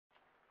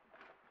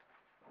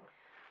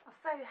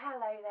So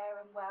hello there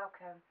and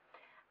welcome.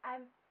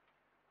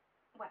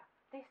 Well,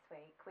 this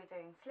week we're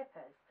doing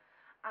slippers,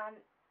 and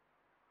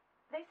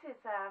this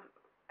is a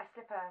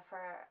slipper for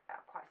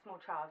a quite small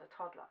child, a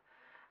toddler.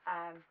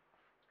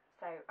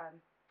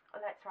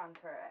 Let's run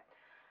through it.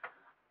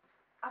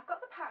 I've got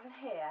the pattern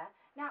here.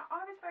 Now,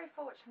 I was very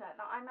fortunate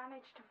that I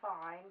managed to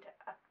find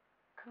a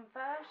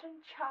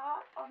conversion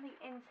chart on the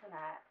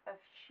internet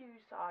of shoe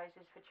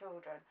sizes for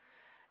children.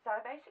 So I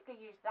basically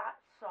used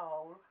that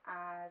sole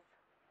as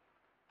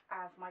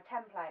my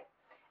template.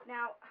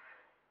 Now,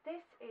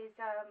 this is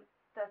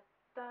the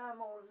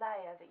thermal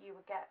layer that you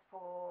would get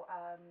for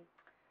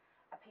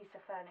a piece of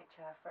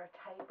furniture for a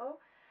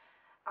table.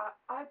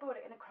 I bought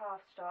it in a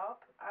craft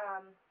shop.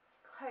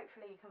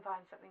 Hopefully you can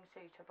find something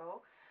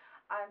suitable.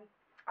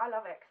 I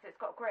love it because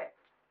it's got grip.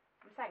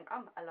 I'm saying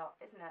a lot,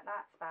 isn't it?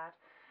 That's bad.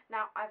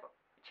 Now, I've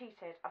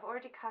cheated. I've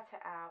already cut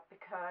it out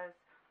because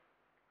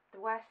the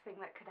worst thing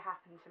that could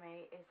happen to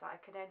me is that I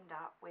could end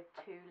up with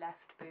 2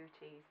 left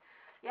booties.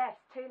 Yes,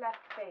 2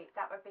 left feet.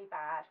 That would be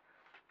bad.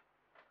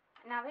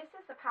 Now, this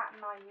is the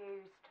pattern I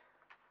used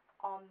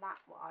on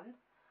that one.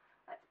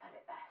 Let's put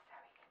it there so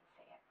we can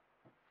see it.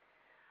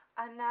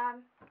 And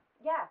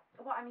yeah,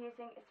 what I'm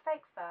using is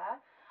fake fur.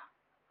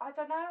 I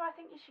don't know, I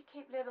think you should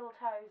keep little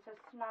toes as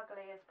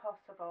snuggly as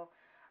possible.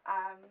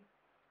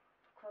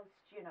 Because,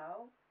 you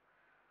know,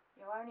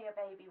 you're only a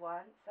baby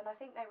once, and I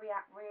think they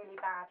react really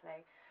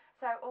badly.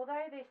 So,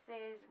 although this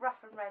is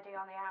rough and ready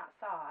on the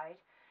outside,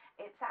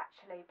 it's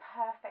actually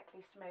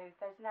perfectly smooth.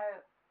 There's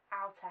no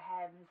outer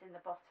hems in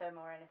the bottom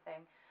or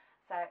anything.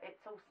 So,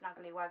 it's all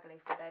snuggly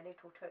wuggly for their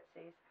little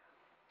tootsies.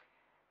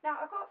 Now,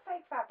 I've got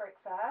fake fabric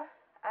fur.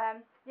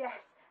 Yes,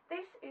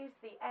 this is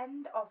the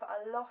end of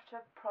a lot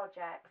of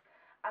projects.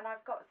 And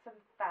I've got some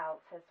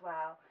felt as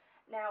well.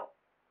 Now,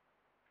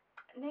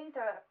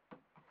 neither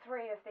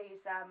 3 of these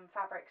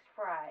fabrics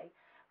fray,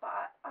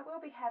 but I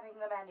will be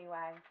hemming them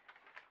anyway.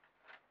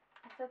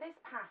 So this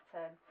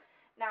pattern,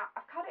 now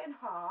I've cut it in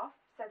half,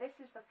 so this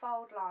is the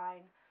fold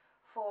line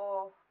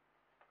for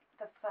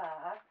the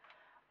fur,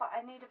 but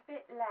I need a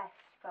bit less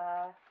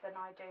fur than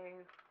I do,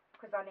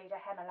 because I need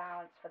a hem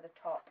allowance for the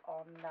top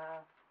on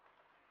the...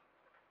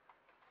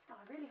 Oh,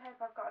 I really hope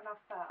I've got enough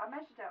fur. I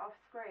measured it off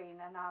screen,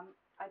 and I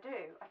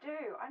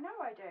know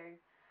I do,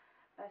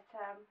 but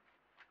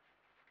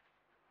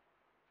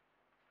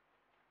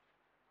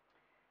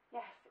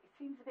yes, it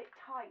seems a bit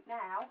tight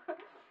now.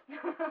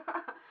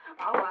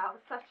 Oh well,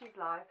 such is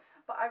life.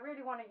 But I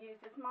really want to use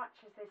as much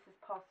of this as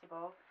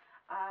possible.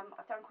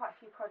 I've done quite a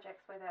few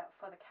projects with it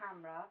for the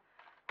camera,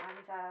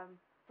 and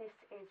this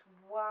is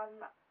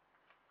one.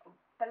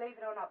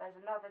 Believe it or not, there's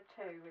another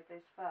 2 with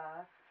this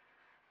fur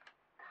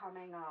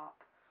coming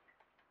up.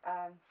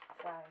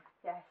 So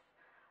yes,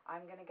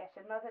 I'm going to get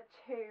another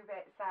 2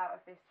 bits out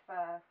of this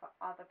fur for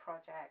other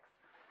projects.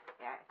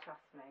 Yeah,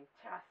 trust me,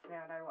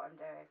 I know what I'm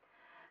doing.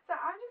 So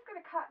I'm just going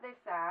to cut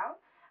this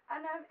out,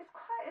 and it's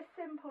quite a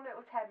simple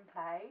little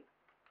template.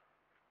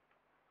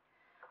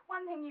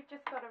 One thing you've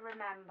just got to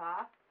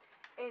remember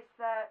is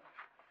that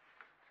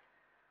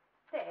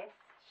this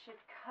should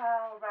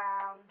curl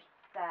round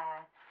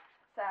there.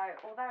 So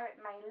although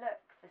it may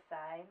look the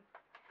same,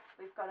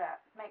 we've got to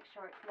make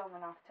sure it's long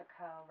enough to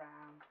curl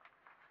round.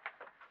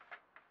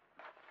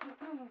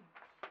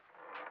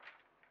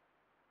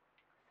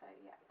 So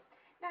yeah.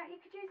 Now you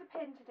could use a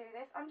pin to do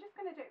this. I'm just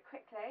going to do it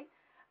quickly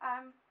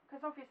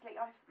because obviously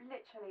I've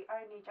literally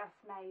only just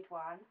made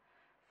one,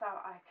 so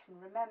I can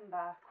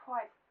remember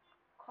quite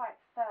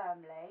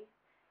firmly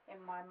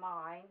in my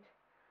mind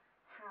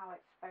how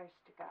it's supposed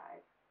to go.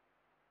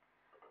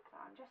 So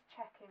I'm just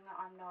checking that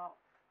I'm not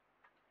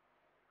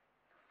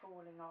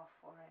falling off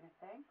or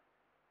anything,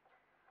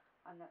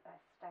 and that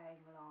they're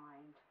staying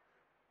lined.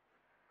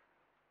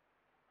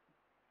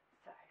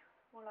 So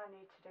all I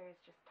need to do is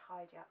just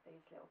tidy up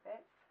these little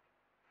bits.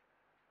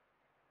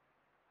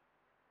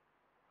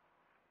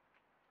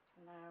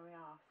 And there we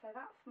are. So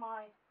that's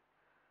my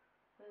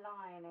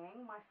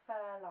lining, my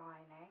fur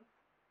lining.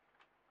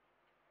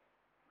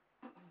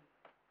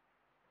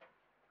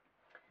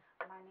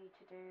 And I need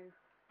to do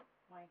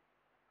my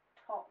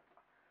top.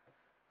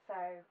 So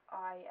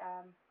I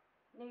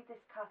need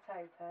this cut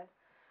open,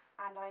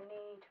 and I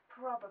need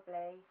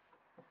probably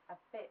a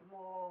bit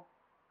more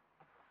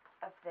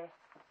of this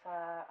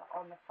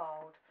on the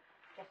fold,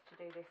 just to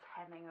do this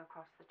hemming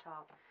across the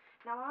top.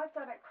 Now I've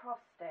done it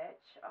cross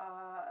stitch,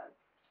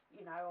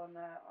 you know, on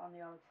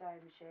the old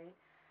sewing machine,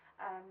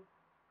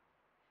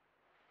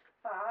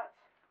 but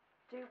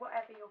do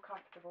whatever you're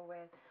comfortable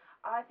with.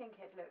 I think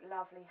it looked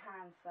lovely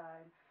hand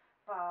sewn,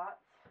 but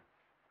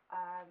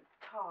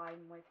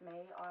time with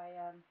me,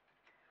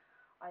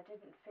 I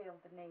didn't feel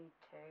the need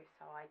to,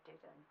 so I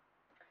didn't.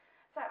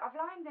 So I've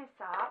lined this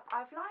up.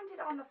 I've lined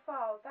it on the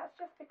fold. That's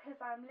just because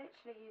I'm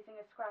literally using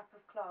a scrap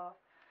of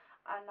cloth,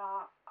 and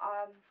I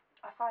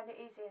find it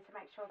easier to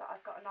make sure that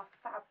I've got enough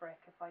fabric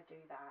if I do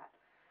that,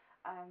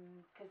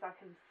 because I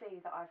can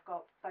see that I've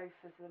got both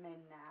of them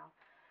in now.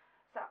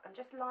 So I'm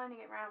just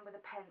lining it around with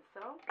a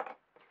pencil.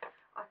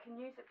 I can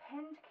use a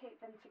pin to keep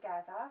them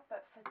together,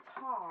 but for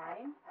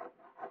time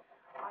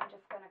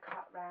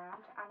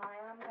round, and I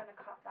am going to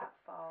cut that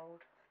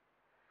fold,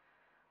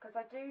 because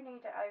I do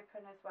need it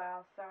open as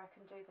well so I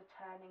can do the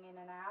turning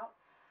in and out.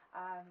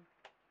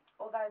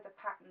 Although the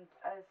pattern,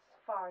 as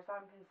far as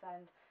I'm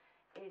concerned,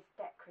 is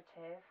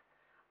decorative,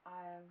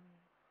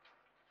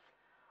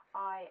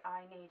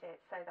 I need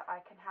it so that I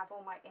can have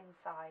all my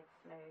insides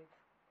smooth.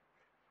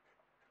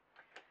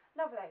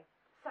 Lovely.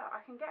 So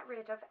I can get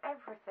rid of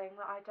everything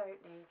that I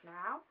don't need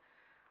now.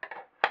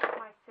 Put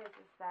my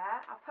scissors there.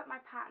 I'll put my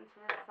pattern to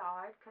the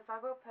side because I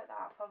will put that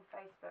up on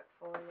Facebook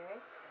for you.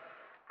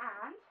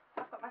 And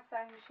I've got my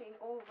sewing machine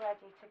all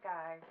ready to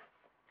go.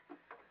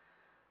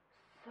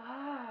 So,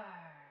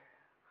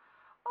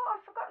 oh,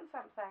 I've forgotten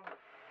something.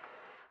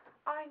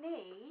 I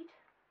need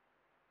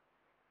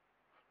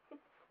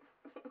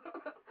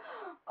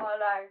oh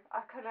no,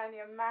 I can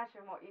only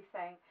imagine what you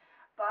think.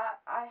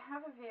 But I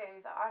have a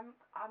view that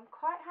I'm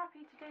quite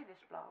happy to do this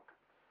blog,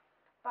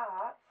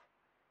 but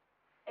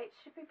it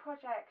should be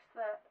projects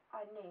that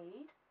I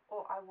need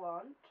or I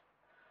want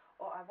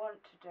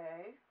to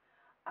do.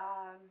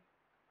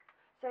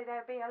 So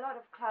there'll be a lot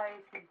of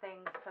clothes and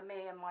things for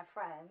me and my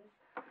friends,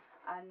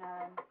 and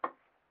I'm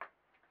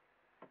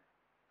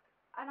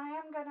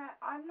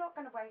not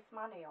gonna waste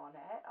money on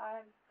it.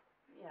 I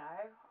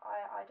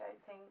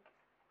don't think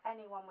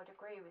anyone would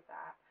agree with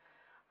that.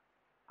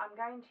 I'm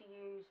going to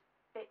use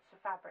bits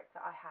of fabric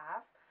that I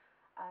have.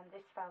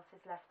 This felt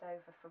is left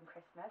over from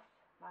Christmas,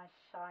 my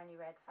shiny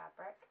red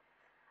fabric.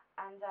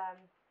 And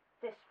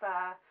this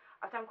fur,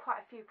 I've done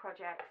quite a few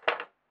projects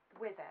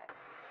with it.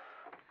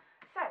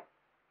 So,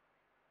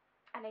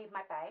 I need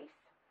my base,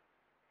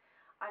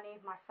 I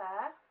need my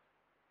fur,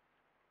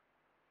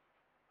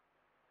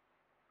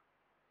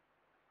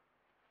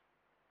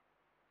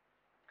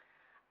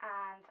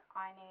 and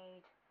I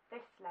need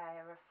this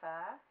layer of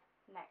fur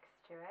next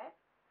to it.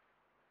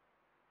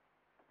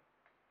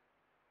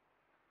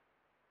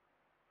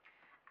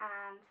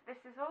 And this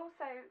is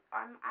also,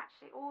 I'm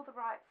actually all the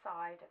right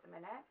side at the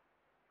minute.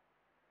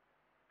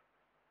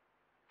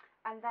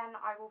 And then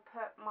I will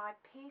put my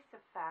piece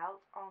of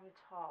felt on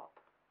top.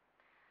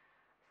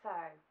 So,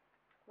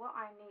 what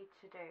I need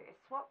to do is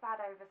swap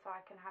that over so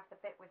I can have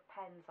the bit with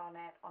pens on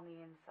it on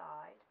the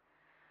inside.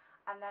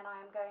 And then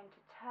I am going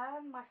to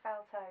turn my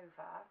felt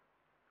over,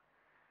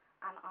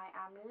 and I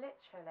am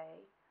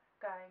literally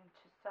going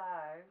to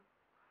sew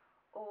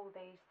all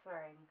these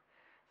through.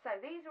 So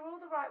these are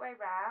all the right way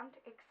round,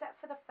 except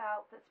for the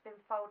felt that's been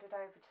folded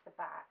over to the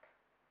back.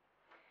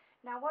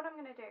 Now what I'm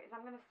going to do is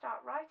I'm going to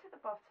start right at the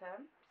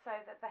bottom so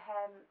that the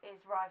hem is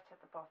right at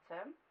the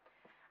bottom,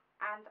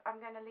 and I'm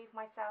going to leave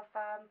myself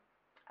a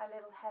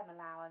little hem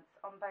allowance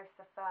on both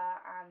the fur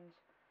and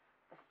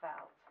the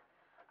felt.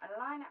 I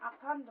line it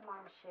up under my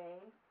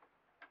machine,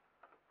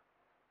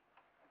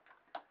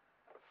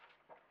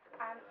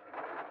 and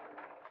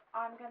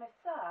I'm going to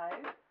sew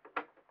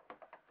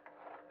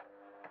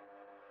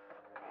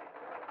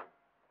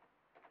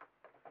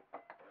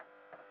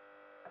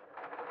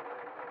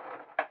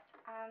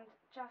and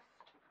just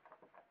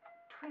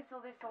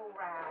twizzle this all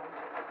round.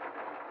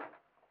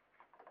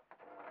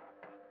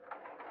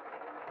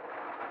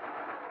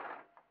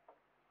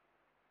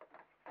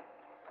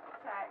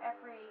 So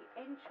every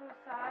inch or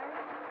so,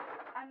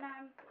 and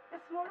the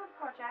smaller the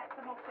project,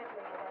 the more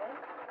fiddly it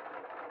is,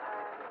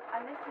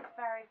 and this is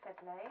very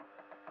fiddly.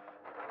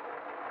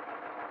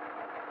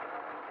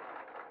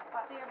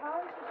 But the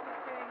advantage of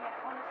doing it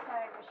on a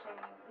sewing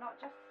machine, not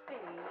just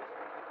speed,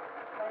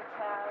 but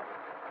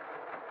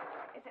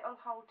is it will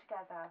hold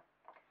together.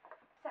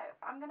 So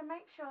I'm going to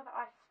make sure that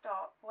I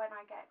stop when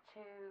I get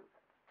to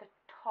the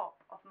top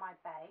of my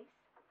base.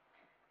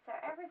 So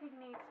everything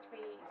needs to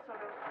be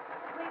sort of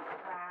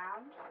whizzed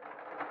round.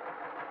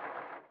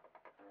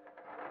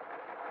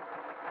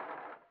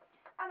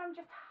 And I'm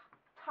just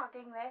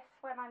tugging this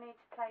when I need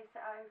to place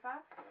it over.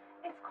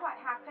 It's quite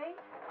happy.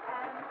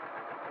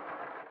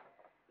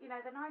 You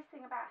know, the nice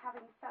thing about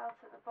having felt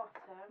at the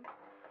bottom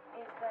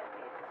is that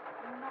it's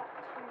not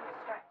too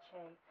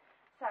stretchy.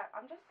 So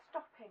I'm just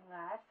stopping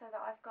there so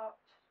that I've got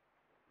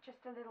just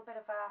a little bit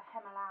of a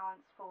hem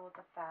allowance for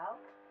the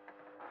felt.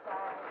 So,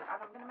 and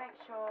I'm going to make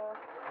sure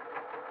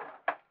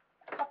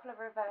a couple of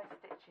reverse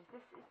stitches.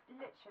 This is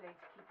literally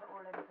to keep it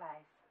all in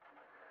place.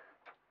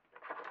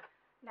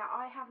 Now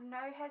I have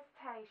no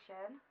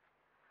hesitation.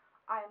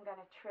 I am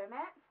going to trim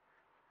it.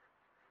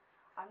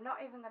 I'm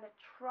not even going to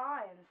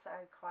try and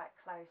sew quite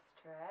close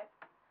to it.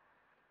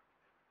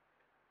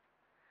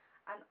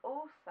 And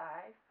also,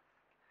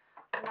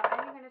 I'm not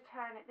only going to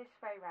turn it this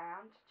way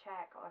round to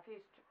check, I've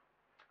used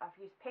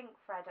pink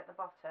thread at the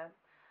bottom.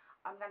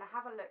 I'm going to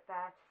have a look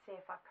there to see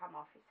if I've come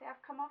off. You see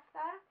I've come off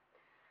there?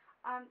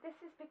 This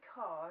is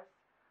because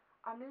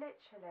I'm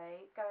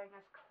literally going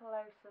as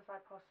close as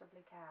I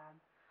possibly can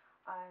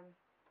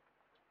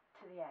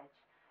to the edge.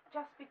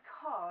 Just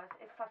because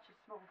it's such a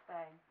small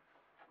thing.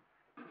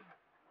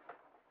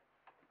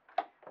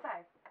 So,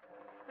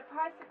 the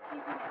price of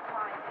keeping it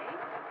tidy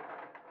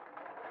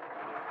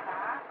is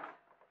that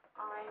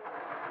I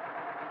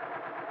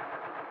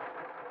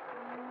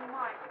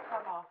might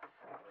come off.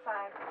 So,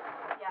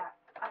 yeah,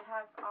 I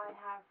have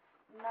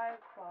no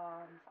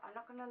qualms. I'm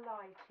not going to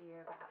lie to you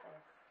about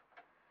this.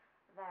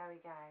 There we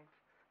go.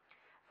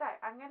 So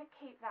I'm going to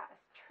keep that as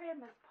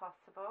trim as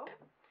possible.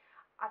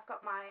 I've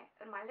got my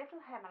little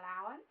hem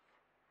allowance,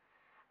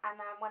 and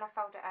then when I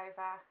fold it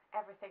over,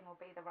 everything will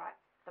be the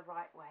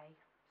right way.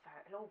 So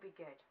it'll all be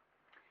good.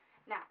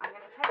 Now I'm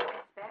going to take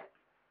this bit,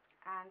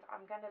 and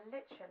I'm going to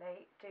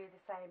literally do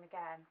the same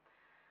again.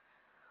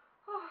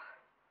 Oh,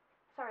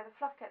 sorry, the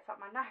fluff gets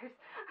up my nose.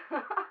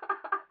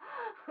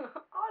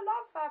 I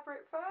love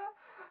fabric fur,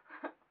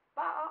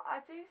 but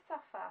I do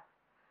suffer.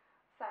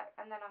 So,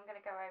 and then I'm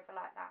going to go over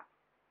like that.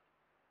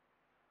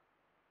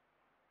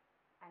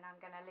 And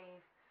I'm going to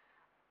leave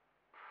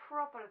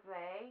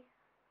probably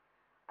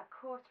a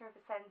 1/4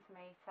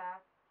 centimetre,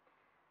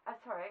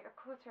 sorry, a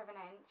 1/4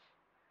 inch.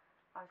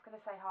 I was going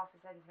to say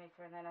 1/2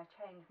 centimetre, and then I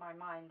changed my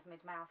mind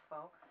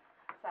mid-mouthful.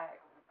 So,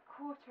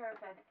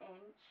 1/4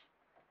 inch,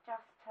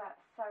 just to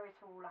sew it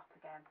all up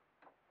again.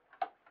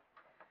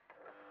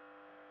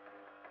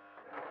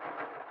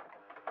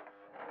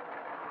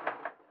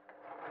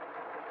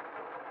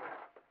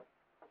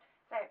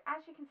 So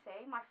as you can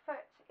see, my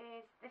foot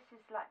this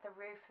is like the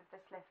roof of the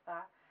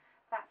slipper.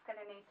 That's going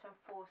to need some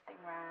forcing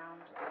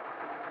round.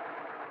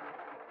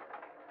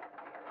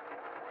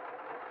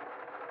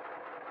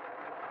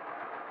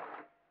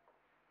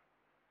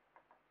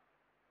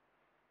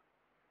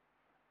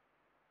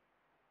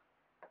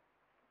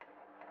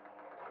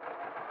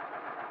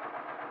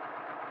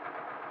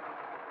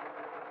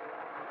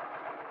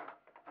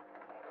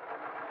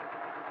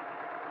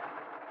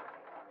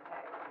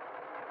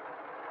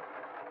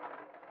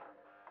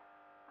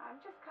 I'm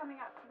just coming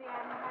up to the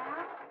end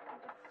now. I'm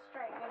just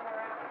straightening her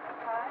out with the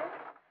toe,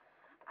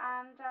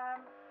 and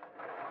I'm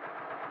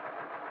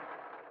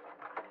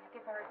going to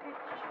give her a good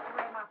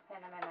trim up in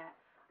a minute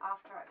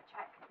after I've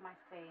checked my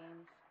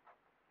seams.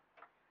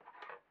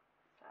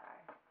 So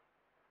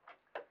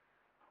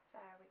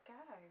there we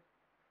go.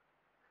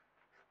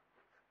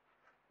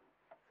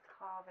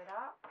 Carve it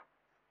up.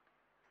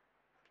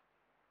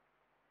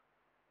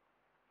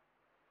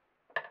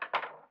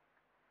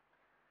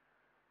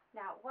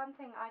 Now, one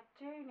thing I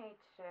do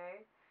need to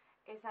do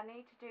is I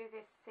need to do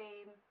this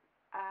seam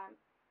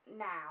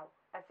now,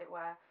 as it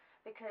were,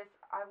 because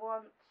I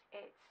want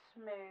it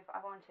smooth,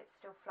 I want it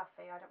still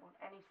fluffy, I don't want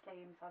any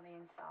seams on the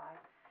inside.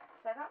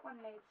 So that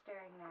one needs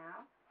doing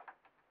now.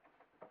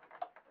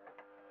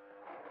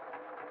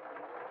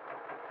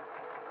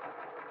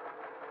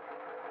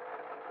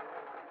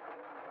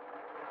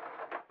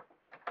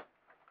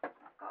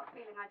 I've got a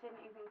feeling I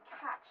didn't even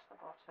catch the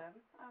bottom.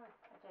 Oh,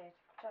 I did,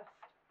 just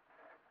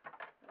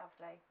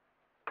lovely.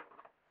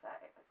 So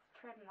let's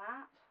trim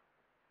that.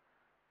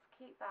 Let's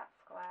keep that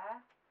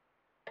square.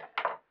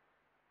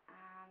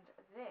 And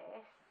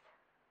this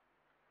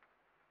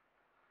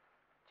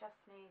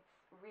just needs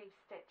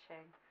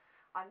restitching.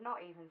 I'm not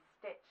even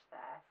stitched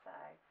there, so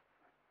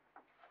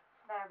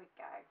there we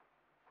go.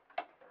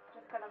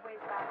 Just going to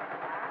whiz that in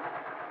there.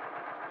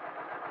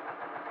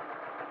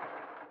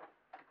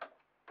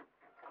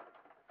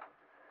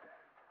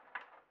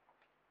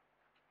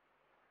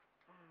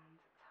 And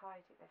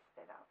tidy this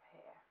bit up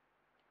here.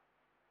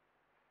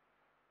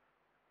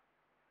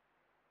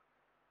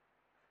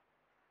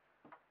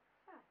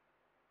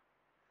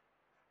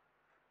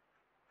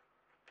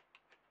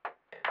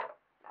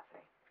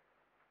 Lovely.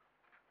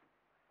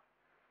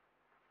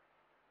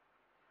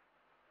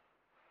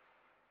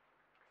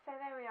 So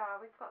there we are,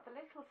 we've got the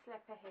little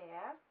slipper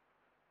here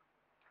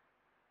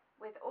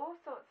with all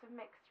sorts of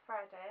mixed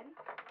threading,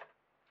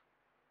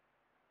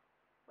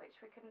 which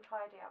we can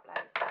tidy up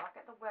later. I'll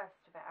get the worst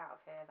of it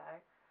out of here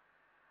though.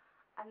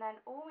 And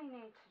then all we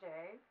need to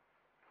do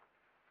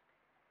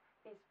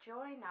is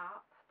join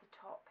up the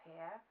top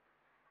here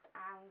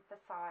and the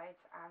sides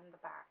and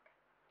the back.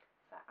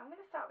 So I'm going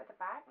to start with the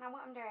back. Now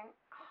what I'm doing,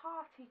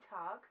 hearty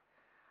tug,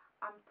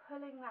 I'm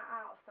pulling that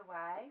out of the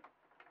way.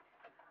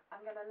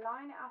 I'm going to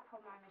line it up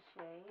on my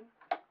machine.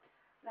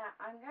 Now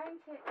I'm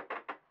going to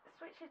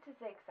switch it to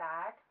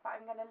zigzag, but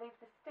I'm going to leave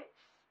the stitch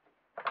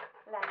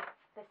length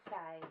the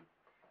same.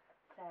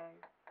 So,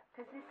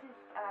 because this is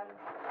only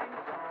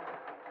flare.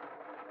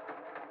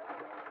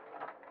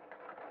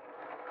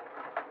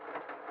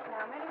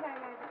 Now I'm only going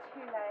over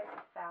 2 layers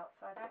of felt,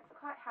 so I know it's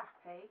quite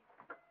happy.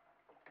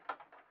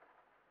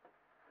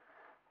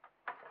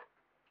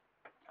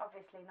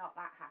 Obviously not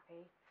that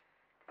happy,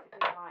 because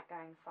it doesn't like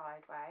going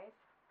sideways.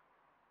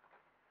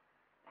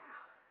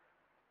 Now,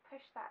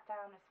 push that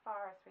down as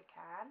far as we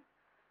can,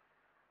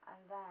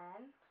 and then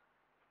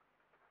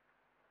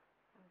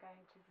I'm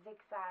going to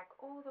zigzag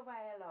all the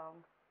way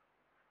along.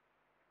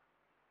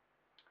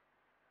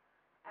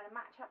 And I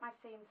match up my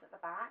seams at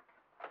the back,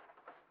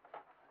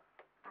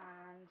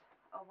 and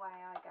away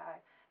I go.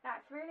 Now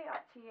it's really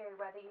up to you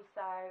whether you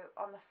sew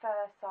on the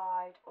fur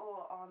side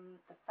or on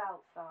the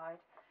felt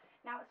side.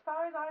 Now as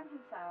far as I'm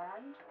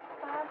concerned,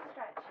 fur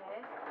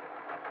stretches,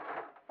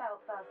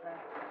 felt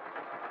doesn't.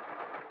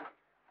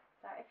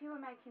 So if you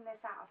were making this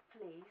out of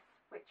fleece,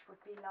 which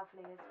would be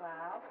lovely as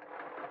well,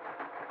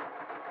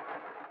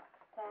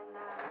 then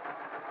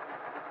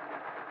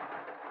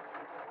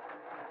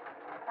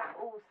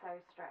also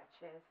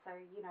stretches, so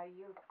you know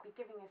you'll be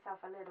giving yourself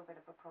a little bit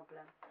of a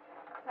problem.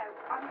 So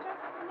I'm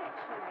just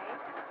literally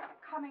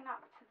coming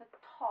up to the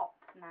top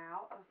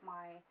now of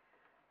my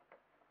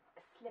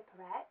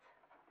slipperette.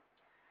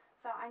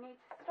 So I need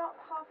to stop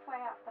halfway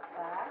up the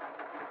fur.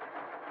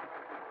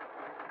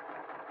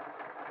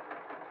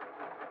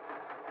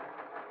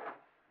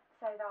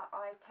 So that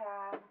I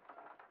can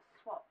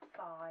swap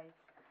sides.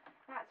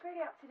 Now it's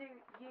really up to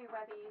you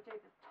whether you do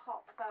the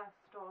top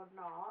first or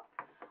not.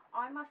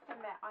 I must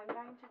admit I'm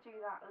going to do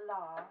that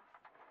last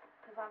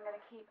because I'm going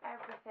to keep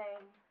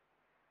everything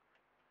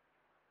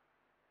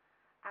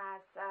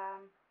as,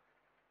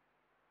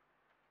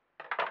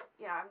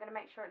 you know, I'm going to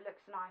make sure it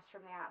looks nice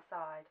from the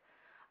outside.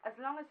 As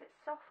long as it's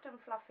soft and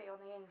fluffy on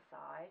the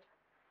inside,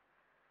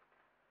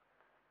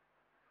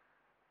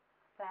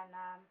 then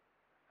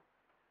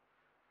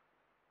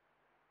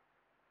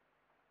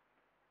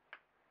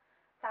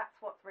that's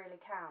what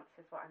really counts,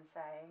 is what I'm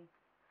saying.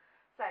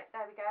 So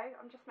there we go.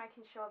 I'm just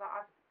making sure that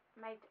I've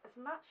made as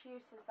much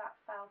use of that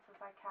felt as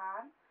I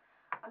can.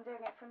 I'm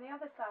doing it from the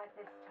other side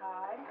this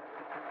time.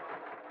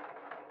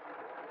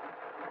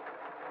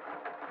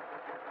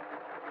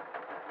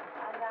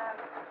 And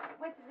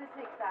with the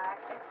zigzag,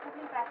 it's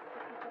probably best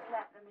if you just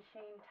let the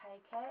machine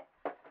take it.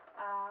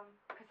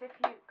 Because if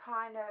you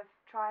kind of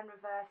try and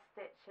reverse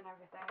stitch and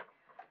everything,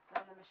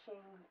 then the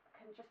machine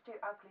can just do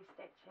ugly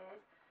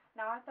stitches.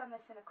 Now I've done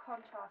this in a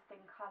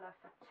contrasting colour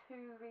for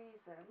two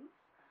reasons.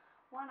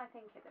 One, I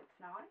think it looks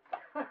nice,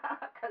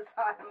 because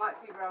I might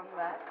be wrong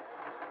there,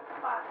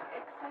 but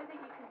it's so that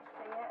you can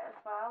see it as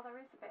well. There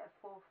is a bit of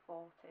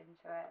forethought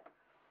into it.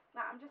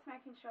 Now I'm just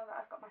making sure that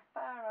I've got my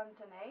fur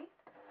underneath,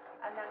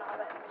 and then I'll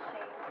let the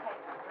machine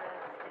take the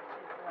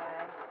stitches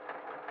away.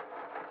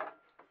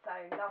 So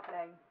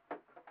lovely.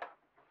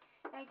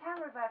 Now you can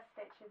reverse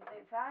stitch and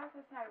zigzag,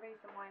 there's no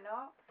reason why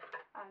not.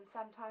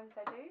 Sometimes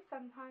I do,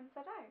 sometimes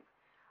I don't.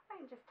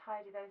 I can just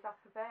tidy those up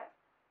a bit.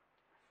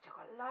 Still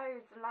got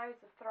loads and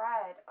loads of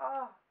thread.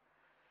 Oh.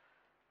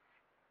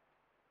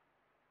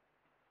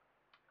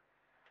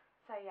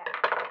 So yeah.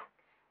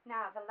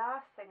 Now the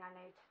last thing I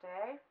need to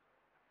do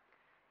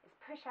is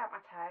push out my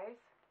toes.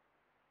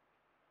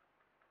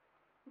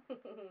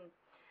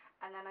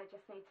 And then I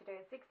just need to do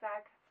a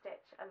zigzag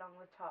stitch along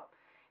the top.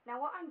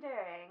 Now what I'm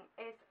doing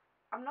is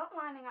I'm not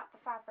lining up the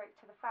fabric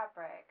to the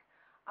fabric.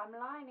 I'm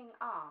lining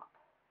up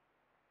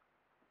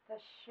the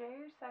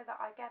shoe so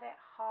that I get it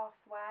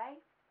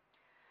halfway.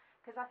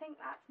 Because I think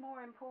that's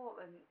more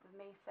important than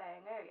me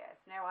saying, oh yes,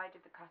 no, I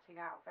did the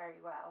cutting out very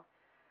well.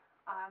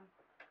 I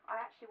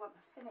actually want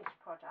the finished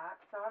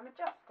product, so I'm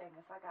adjusting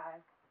as I go.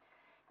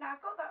 Now I've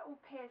got that all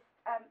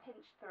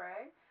pinched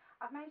through.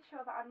 I've made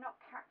sure that I'm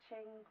not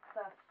catching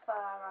the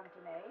fur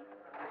underneath.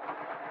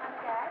 And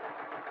again,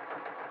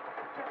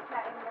 just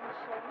letting the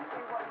machine do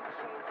what the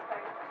machine's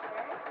supposed to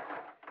do.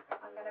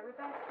 I'm going to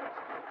reverse stitch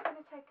because it's going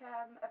to take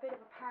a bit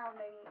of a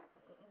pounding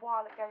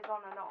while it goes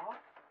on and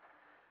off.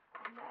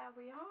 And there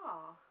we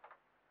are.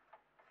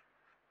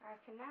 I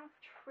can now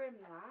trim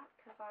that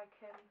because I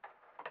can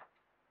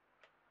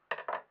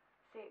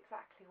see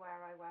exactly where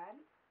I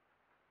went.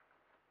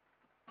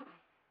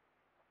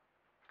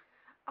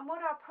 And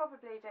what I'll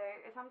probably do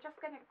is I'm just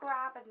going to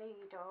grab a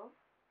needle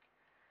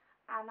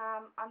and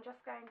I'm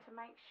just going to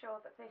make sure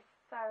that this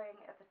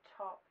sewing at the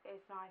top is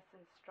nice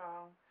and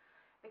strong,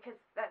 because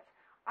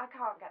I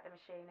can't get the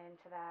machine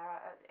into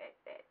there.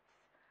 It's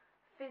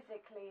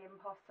physically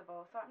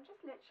impossible. So I'm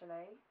just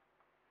literally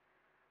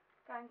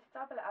going to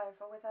double it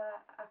over with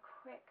a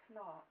quick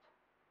knot.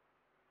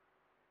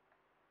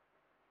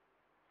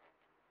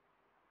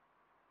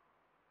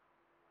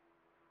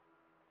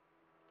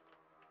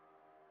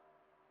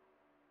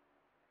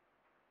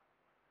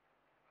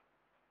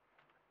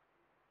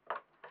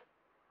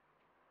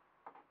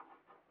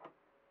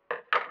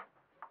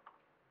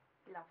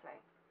 Lovely.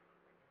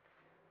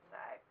 So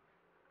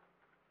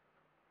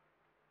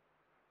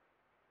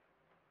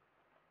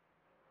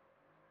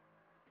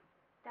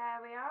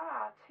there we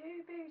are,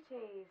 two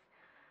booties.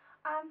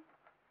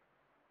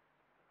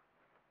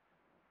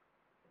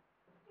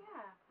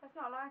 Yeah, there's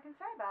not a lot I can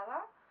say about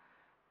that.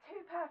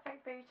 Two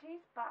perfect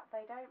booties, but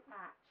they don't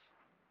match.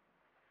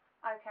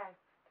 Okay,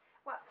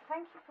 well,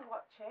 thank you for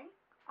watching.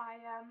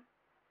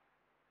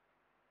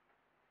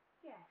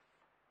 Yes.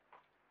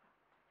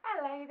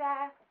 Hello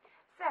there.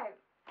 So,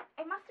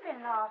 it must have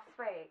been last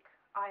week.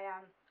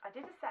 I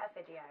did a set of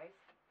videos,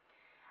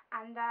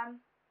 and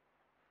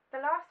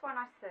the last one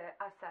I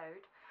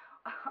sewed,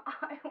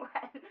 I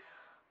went,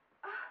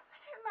 oh, they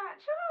don't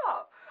match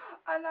up.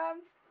 And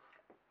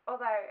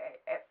although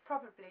it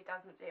probably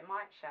doesn't, it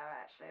might show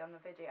actually on the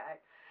video.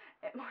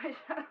 It might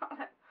show.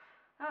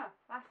 Oh,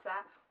 that's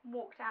that.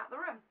 Walked out the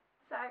room.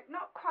 So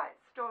not quite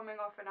storming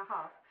off in a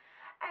huff.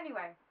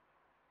 Anyway,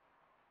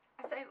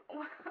 so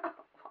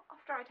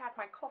after I'd had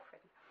my coffee,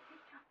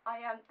 I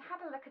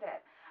had a look at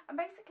it, and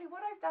basically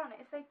what I've done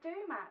is they do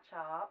match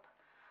up,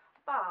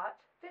 but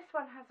this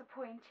one has a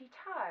pointy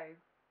toe,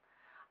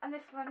 and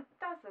this one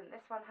doesn't.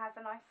 This one has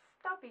a nice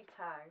stubby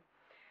toe.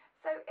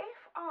 So if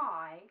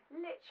I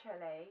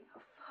literally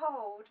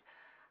fold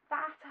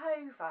that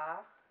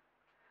over,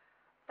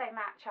 they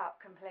match up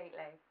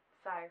completely.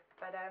 So,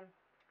 but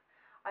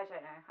I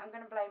don't know. I'm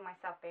going to blame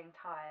myself being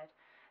tired.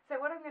 So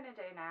what I'm going to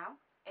do now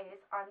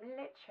is I'm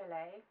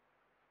literally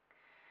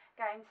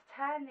going to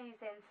turn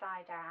these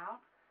inside out.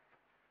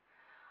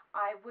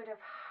 I would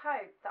have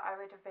hoped that I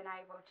would have been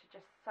able to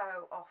just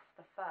sew off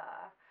the fur,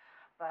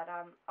 but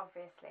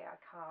obviously I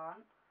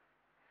can't.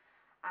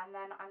 And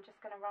then I'm just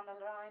going to run a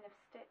line of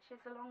stitches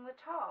along the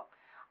top.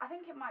 I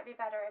think it might be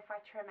better if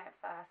I trim it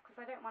first, because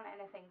I don't want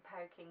anything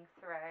poking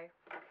through.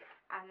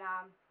 And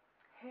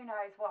who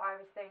knows what I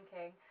was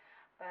thinking,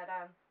 but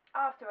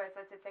afterwards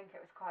I did think it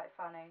was quite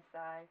funny,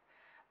 so.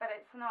 But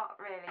it's not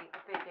really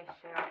a big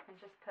issue. I can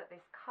just put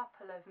this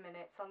couple of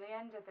minutes on the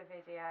end of the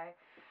video,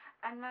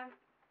 and now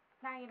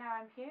you know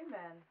I'm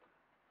human.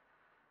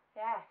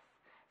 Yes.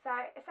 So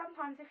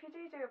sometimes if you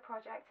do a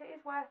project, it is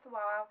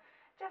worthwhile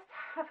just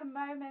have a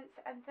moment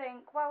and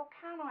think, well,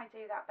 can I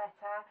do that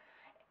better?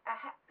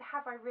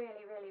 Have I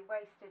really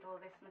wasted all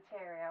this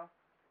material?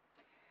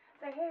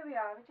 So here we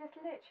are, we just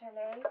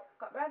literally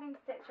got running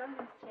stitch on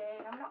the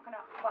machine. I'm going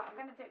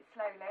to do it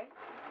slowly,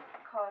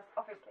 because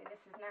obviously this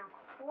is now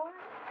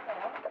quite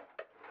thick.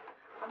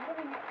 I'm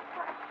giving it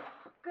quite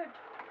a good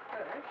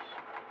push,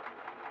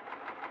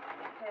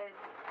 because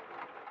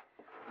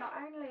not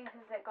only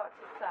has it got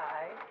to sew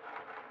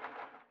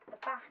the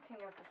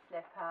backing of the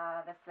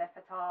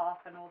slipper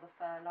top and all the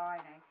fur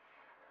lining,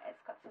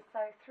 it's got to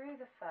sew through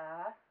the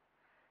fur,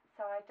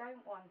 so I don't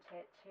want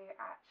it to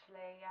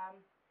actually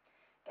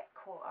get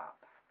caught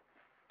up.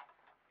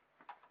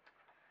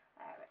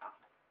 There we are.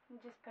 You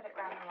just put it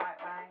round the right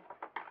way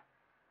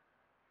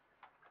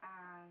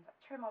and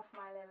trim off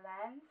my little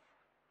ends.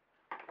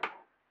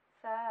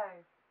 So,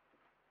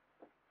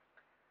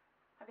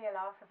 that'd be a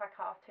laugh if I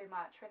cut off too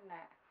much, wouldn't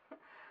it?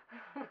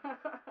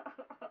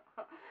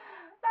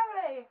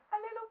 Lovely! A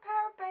little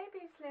pair of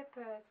baby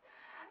slippers.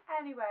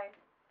 Anyway,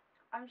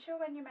 I'm sure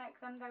when you make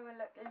them they will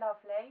look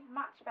lovely,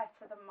 much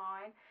better than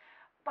mine.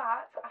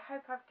 But I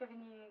hope I've given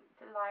you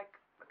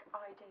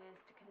ideas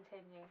to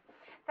continue.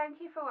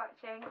 Thank you for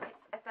watching. It's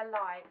a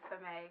delight for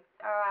me.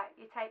 Alright,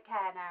 you take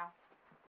care now.